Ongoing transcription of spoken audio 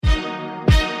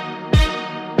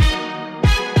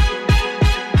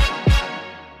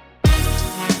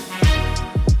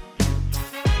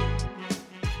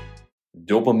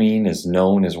Dopamine is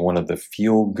known as one of the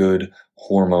feel-good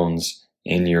hormones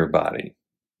in your body.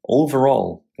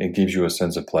 Overall, it gives you a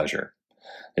sense of pleasure.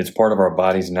 It's part of our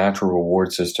body's natural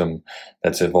reward system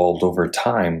that's evolved over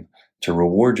time to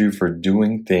reward you for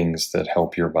doing things that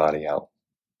help your body out.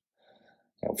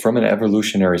 Now, from an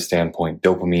evolutionary standpoint,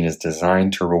 dopamine is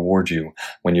designed to reward you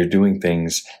when you're doing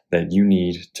things that you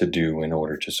need to do in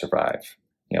order to survive.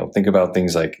 Think about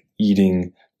things like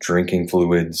eating, drinking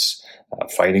fluids,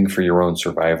 fighting for your own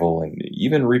survival, and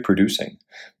even reproducing.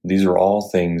 These are all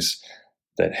things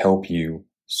that help you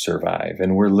survive.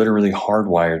 And we're literally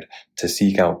hardwired to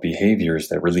seek out behaviors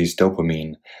that release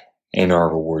dopamine in our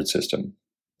reward system.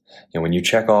 When you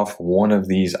check off one of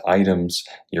these items,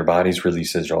 your body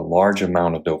releases a large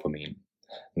amount of dopamine.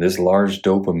 This large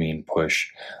dopamine push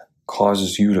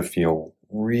causes you to feel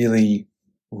really,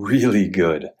 really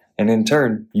good. And in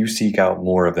turn, you seek out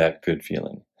more of that good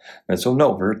feeling. And so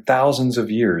for thousands of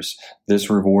years,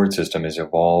 this reward system has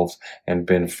evolved and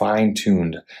been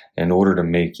fine-tuned in order to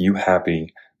make you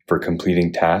happy for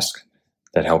completing tasks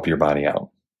that help your body out.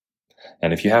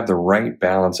 And if you have the right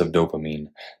balance of dopamine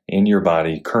in your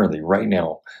body currently, right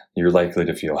now, you're likely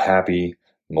to feel happy,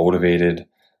 motivated,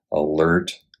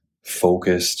 alert,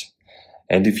 focused.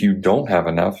 And if you don't have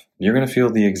enough, you're going to feel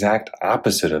the exact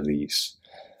opposite of these.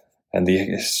 And the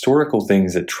historical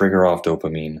things that trigger off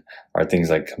dopamine are things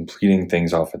like completing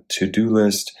things off a to-do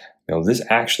list. This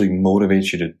actually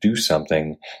motivates you to do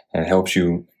something and helps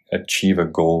you achieve a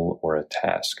goal or a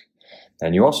task.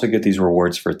 And you also get these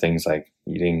rewards for things like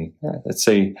eating, let's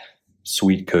say,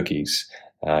 sweet cookies.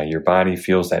 Your body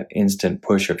feels that instant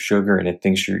push of sugar and it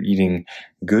thinks you're eating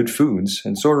good foods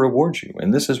and so it rewards you.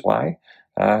 And this is why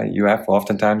you have to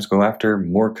oftentimes go after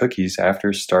more cookies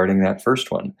after starting that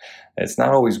first one. It's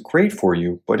not always great for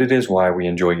you, but it is why we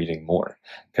enjoy eating more,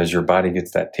 because your body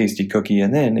gets that tasty cookie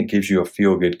and then it gives you a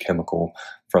feel-good chemical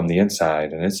from the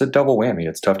inside. And it's a double whammy.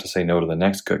 It's tough to say no to the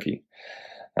next cookie.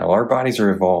 Now, our bodies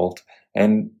are evolved,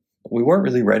 and we weren't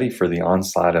really ready for the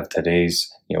onslaught of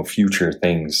today's future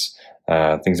things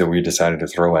that we decided to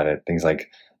throw at it. Things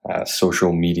like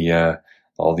social media,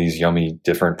 all these yummy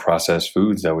different processed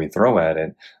foods that we throw at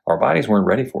it. Our bodies weren't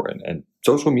ready for it. And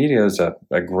social media is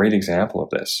a great example of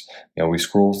this. We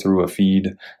scroll through a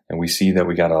feed and we see that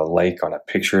we got a like on a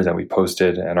picture that we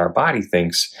posted, and our body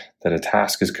thinks that a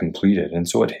task is completed. And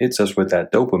so it hits us with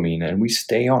that dopamine and we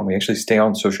stay on. We actually stay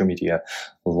on social media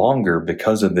longer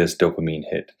because of this dopamine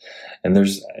hit. And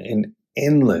there's an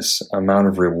endless amount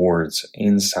of rewards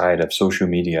inside of social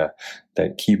media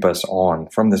that keep us on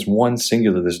from this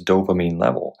dopamine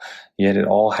level. Yet it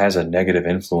all has a negative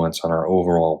influence on our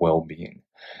overall well-being.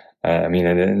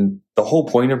 And the whole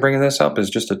point of bringing this up is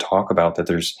just to talk about that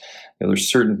there's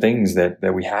certain things that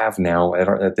we have now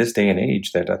at this day and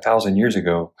age that 1,000 years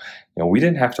ago, we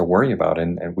didn't have to worry about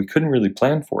and we couldn't really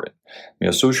plan for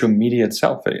it. Social media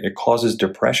itself, it causes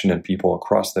depression in people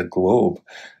across the globe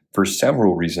for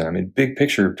several reasons. Big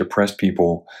picture, depressed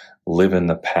people live in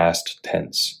the past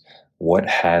tense. What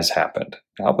has happened?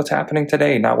 Not what's happening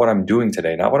today, not what I'm doing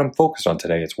today, not what I'm focused on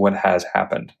today. It's what has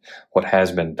happened, what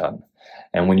has been done.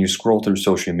 And when you scroll through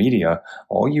social media,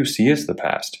 all you see is the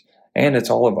past. And it's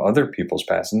all of other people's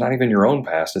past. It's not even your own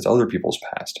past, it's other people's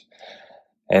past.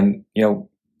 And,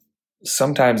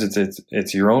 sometimes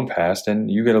it's your own past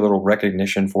and you get a little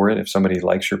recognition for it if somebody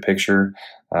likes your picture.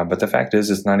 But the fact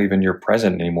is, it's not even your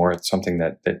present anymore. It's something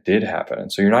that did happen.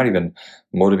 And so you're not even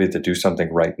motivated to do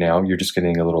something right now. You're just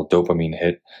getting a little dopamine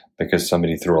hit because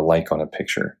somebody threw a like on a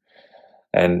picture.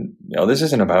 And this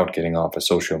isn't about getting off of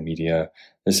social media.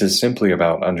 This is simply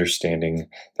about understanding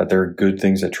that there are good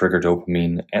things that trigger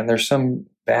dopamine and there's some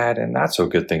bad and not so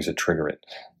good things that trigger it.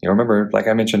 Remember, like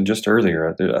I mentioned just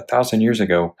earlier, 1,000 years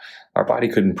ago, our body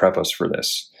couldn't prep us for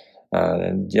this.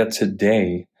 And yet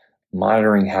today,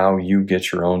 monitoring how you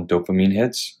get your own dopamine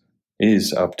hits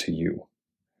is up to you.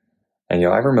 And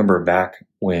I remember back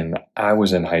when I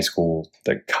was in high school,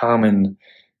 the common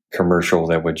commercial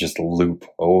that would just loop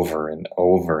over and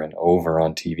over and over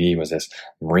on TV was this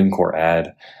Marine Corps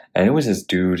ad. And it was this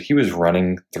dude, he was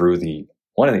running through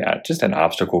just an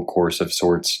obstacle course of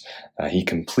sorts. He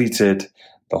completes it.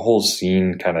 The whole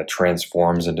scene kind of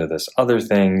transforms into this other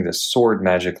thing. This sword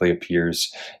magically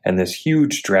appears and this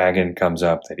huge dragon comes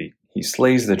up that he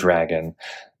slays the dragon.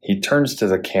 He turns to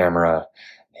the camera.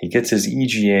 He gets his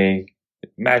EGA.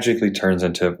 It magically turns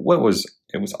into it was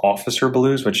officer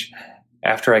blues, which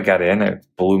after I got in, it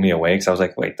blew me away because I was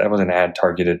like, wait, that was an ad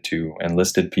targeted to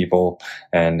enlisted people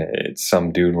and it's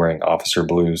some dude wearing officer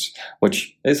blues,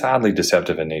 which is oddly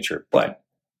deceptive in nature. But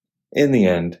in the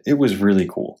end, it was really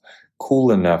cool.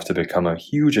 cool enough to become a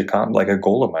huge like a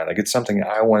goal of mine. Like it's something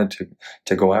I wanted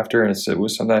to go after, and it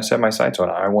was something I set my sights on.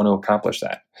 I want to accomplish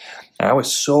that. And I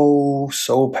was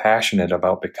so passionate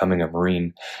about becoming a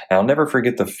Marine. And I'll never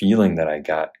forget the feeling that I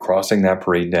got crossing that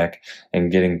parade deck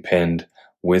and getting pinned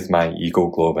with my Eagle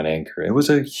Globe and Anchor. It was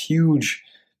a huge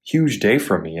day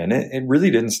for me, and it really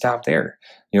didn't stop there.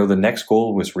 The next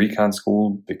goal was recon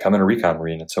school, becoming a recon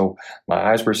Marine, and so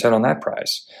my eyes were set on that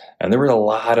prize. And there were a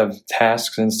lot of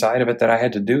tasks inside of it that I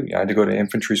had to do. I had to go to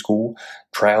infantry school,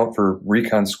 try out for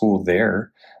recon school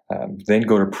there, then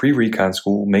go to pre-recon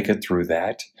school, make it through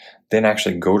that, then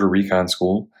actually go to recon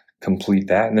school, complete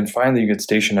that, and then finally you get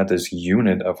stationed at this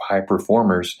unit of high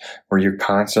performers where you're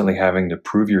constantly having to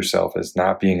prove yourself as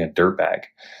not being a dirtbag.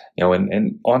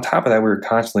 And on top of that, we were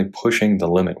constantly pushing the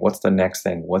limit. What's the next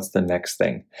thing? What's the next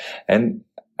thing? And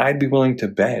I'd be willing to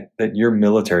bet that your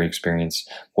military experience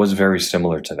was very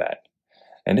similar to that.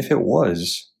 And if it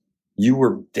was, you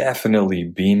were definitely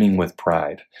beaming with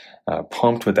pride,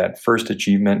 pumped with that first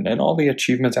achievement and all the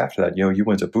achievements after that. You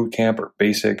went to boot camp or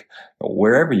basic,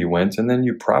 wherever you went, and then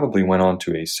you probably went on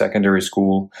to a secondary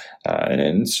school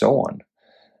and so on.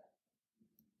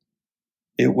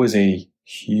 It was a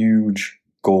huge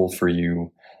goal for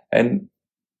you. And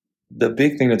the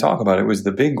big thing to talk about, it was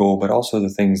the big goal, but also the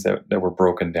things that were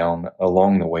broken down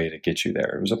along the way to get you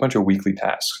there. It was a bunch of weekly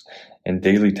tasks and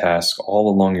daily tasks all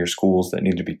along your schools that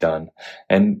need to be done.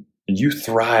 And you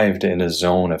thrived in a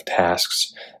zone of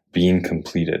tasks being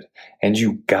completed, and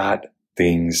you got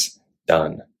things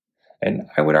done. And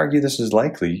I would argue this is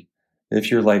likely, if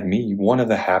you're like me, one of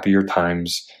the happier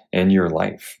times in your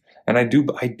life. And I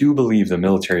do believe the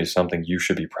military is something you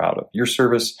should be proud of. Your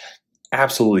service,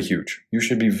 absolutely huge. You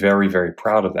should be very, very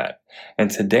proud of that.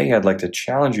 And today I'd like to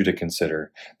challenge you to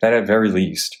consider that at very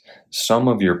least, some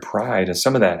of your pride and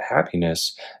some of that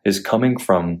happiness is coming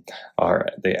from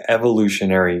the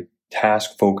evolutionary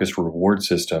task-focused reward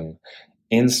system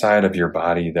inside of your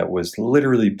body that was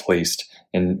literally placed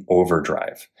in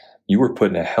overdrive. You were put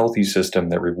in a healthy system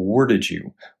that rewarded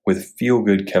you with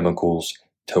feel-good chemicals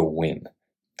to win.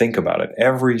 Think about it.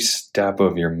 Every step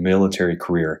of your military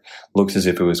career looks as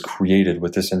if it was created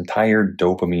with this entire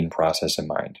dopamine process in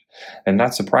mind. And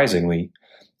not surprisingly,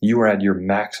 you were at your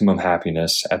maximum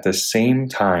happiness at the same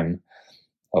time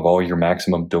of all your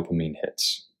maximum dopamine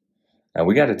hits. Now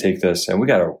we got to take this and we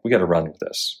got to run with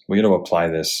this. We got to apply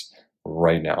this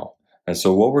right now. And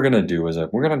so what we're going to do is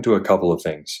we're going to do a couple of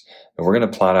things, and we're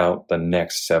going to plot out the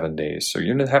next 7 days. So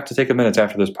you're going to have to take a minute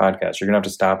after this podcast. You're going to have to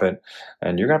stop it,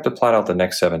 and you're going to have to plot out the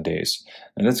next 7 days.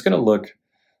 And it's going to look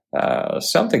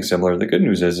something similar. The good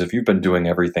news is if you've been doing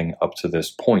everything up to this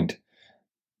point,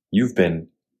 you've been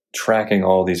tracking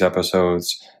all these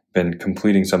episodes, been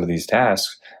completing some of these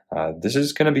tasks, this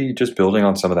is going to be just building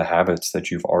on some of the habits that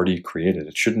you've already created.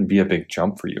 It shouldn't be a big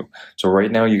jump for you. So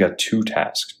right now you got 2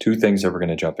 tasks, 2 things that we're going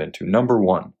to jump into. Number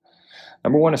one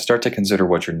is start to consider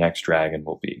what your next dragon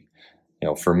will be.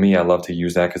 For me, I love to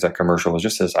use that because that commercial was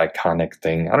just this iconic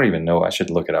thing. I don't even know. I should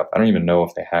look it up. I don't even know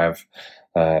if they have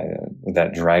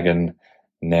that dragon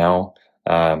now.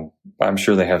 I'm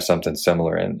sure they have something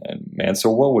similar. And man, so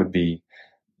what would be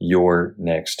your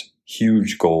next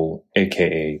huge goal,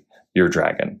 aka your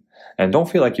dragon? And don't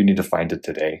feel like you need to find it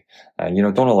today.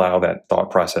 Don't allow that thought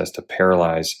process to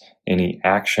paralyze any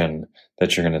action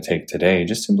that you're going to take today.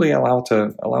 Just simply allow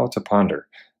it to ponder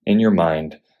in your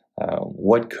mind.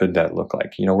 What could that look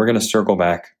like? We're going to circle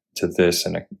back to this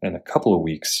in a couple of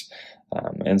weeks.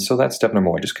 And so that's step number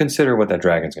 1. Just consider what that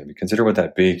dragon's going to be. Consider what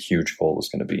that big, huge goal is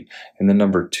going to be. And then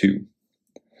number 2,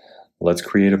 let's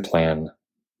create a plan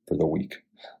for the week.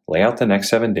 Lay out the next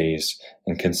 7 days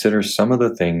and consider some of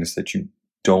the things that you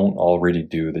don't already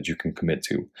do that you can commit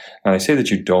to. And I say that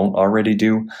you don't already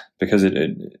do because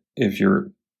if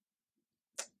you're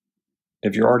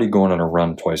already going on a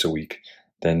run twice a week,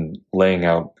 then laying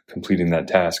out completing that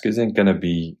task isn't going to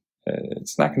be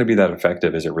it's not going to be that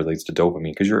effective as it relates to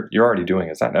dopamine because you're already doing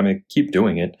it. Keep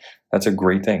doing it. That's a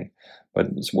great thing. But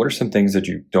what are some things that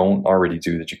you don't already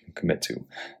do that you can commit to?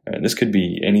 And this could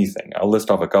be anything. I'll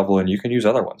list off a couple and you can use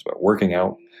other ones, but working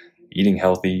out, eating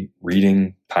healthy,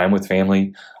 reading, time with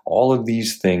family, all of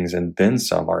these things and then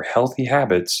some are healthy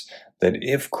habits that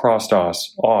if crossed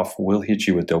off will hit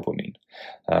you with dopamine.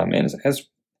 And as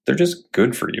they're just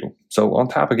good for you. So on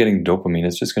top of getting dopamine,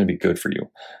 it's just going to be good for you.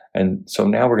 And so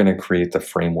now we're going to create the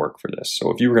framework for this.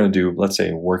 So if you were going to do, let's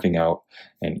say, working out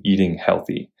and eating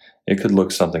healthy, it could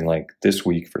look something like this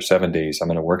week for 7 days, I'm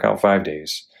going to work out 5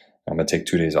 days. I'm going to take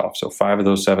 2 days off. So 5 of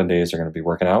those 7 days are going to be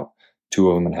working out. 2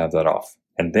 of them I'm going to have that off.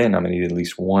 And then I'm going to eat at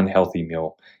least 1 healthy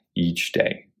meal each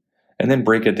day. And then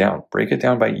break it down. Break it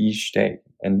down by each day.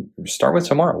 And start with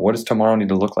tomorrow. What does tomorrow need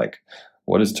to look like?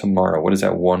 What is tomorrow? What is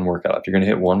that one workout? If you're going to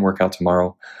hit one workout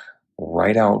tomorrow,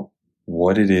 write out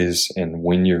what it is and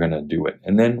when you're going to do it.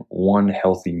 And then one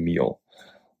healthy meal.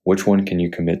 Which one can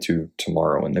you commit to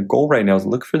tomorrow? And the goal right now is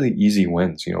look for the easy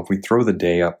wins. If we throw the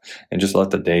day up and just let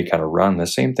the day kind of run, the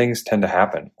same things tend to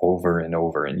happen over and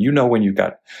over. And when you've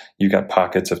got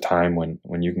pockets of time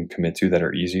when you can commit to that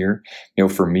are easier.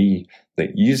 For me,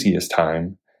 the easiest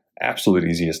time, absolute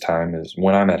easiest time, is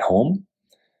when I'm at home,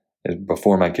 is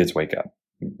before my kids wake up.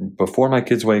 Before my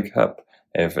kids wake up,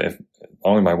 if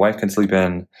only my wife can sleep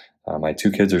in, my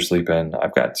two kids are sleeping,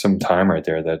 I've got some time right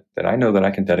there that I know that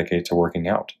I can dedicate to working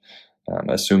out.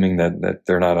 Assuming that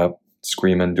they're not up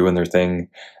screaming, doing their thing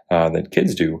that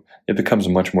kids do, it becomes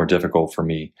much more difficult for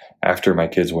me after my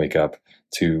kids wake up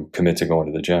to commit to going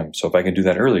to the gym. So if I can do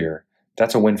that earlier,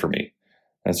 that's a win for me.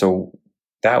 And so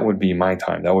that would be my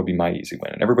time. That would be my easy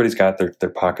win. And everybody's got their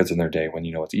pockets in their day when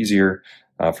it's easier.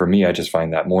 For me, I just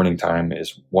find that morning time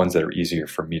is ones that are easier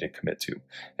for me to commit to.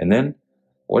 And then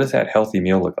what does that healthy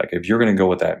meal look like? If you're going to go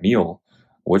with that meal,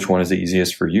 which one is the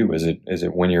easiest for you? Is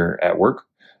it when you're at work?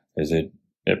 Is it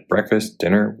at breakfast,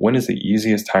 dinner? When is the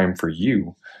easiest time for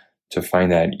you to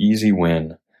find that easy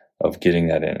win of getting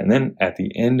that in? And then at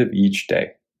the end of each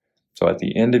day,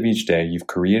 you've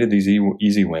created these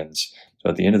easy wins. So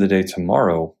at the end of the day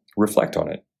tomorrow, reflect on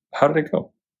it. How did it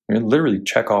go? Literally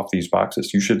check off these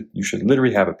boxes. You should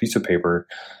literally have a piece of paper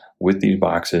with these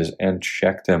boxes and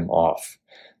check them off.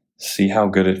 See how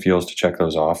good it feels to check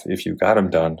those off. If you got them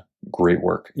done, great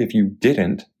work. If you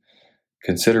didn't,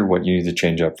 consider what you need to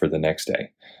change up for the next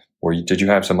day. Or did you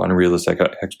have some unrealistic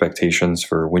expectations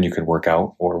for when you could work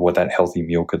out or what that healthy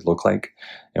meal could look like?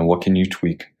 And what can you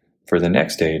tweak for the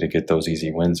next day to get those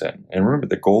easy wins in? And remember,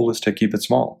 the goal is to keep it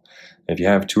small. If you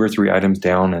have 2 or 3 items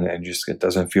down and it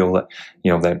doesn't feel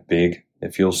that big,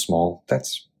 it feels small,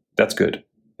 that's good.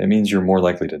 It means you're more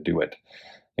likely to do it.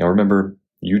 Remember,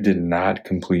 you did not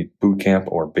complete boot camp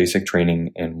or basic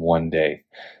training in one day.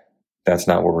 That's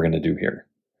not what we're going to do here.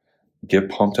 Get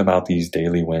pumped about these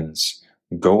daily wins.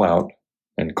 Go out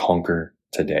and conquer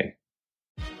today.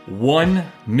 1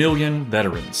 million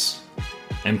veterans.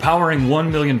 Empowering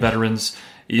 1 million veterans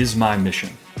is my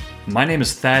mission. My name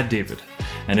is Thad David,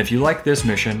 and if you like this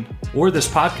mission or this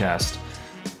podcast,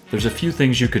 there's a few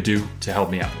things you could do to help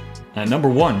me out. And number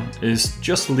 1 is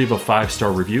just to leave a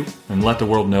 5-star review and let the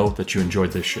world know that you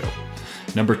enjoyed this show.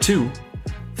 Number 2,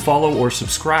 follow or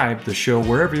subscribe the show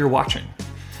wherever you're watching.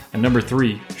 And number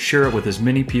 3, share it with as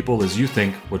many people as you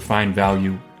think would find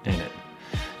value in it.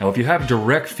 Now, if you have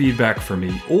direct feedback for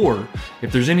me, or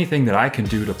if there's anything that I can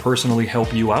do to personally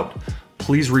help you out,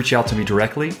 please reach out to me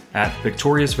directly at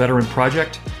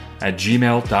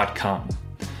VictoriousVeteranProject@gmail.com.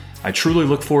 I truly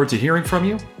look forward to hearing from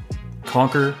you.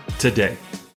 Conquer today.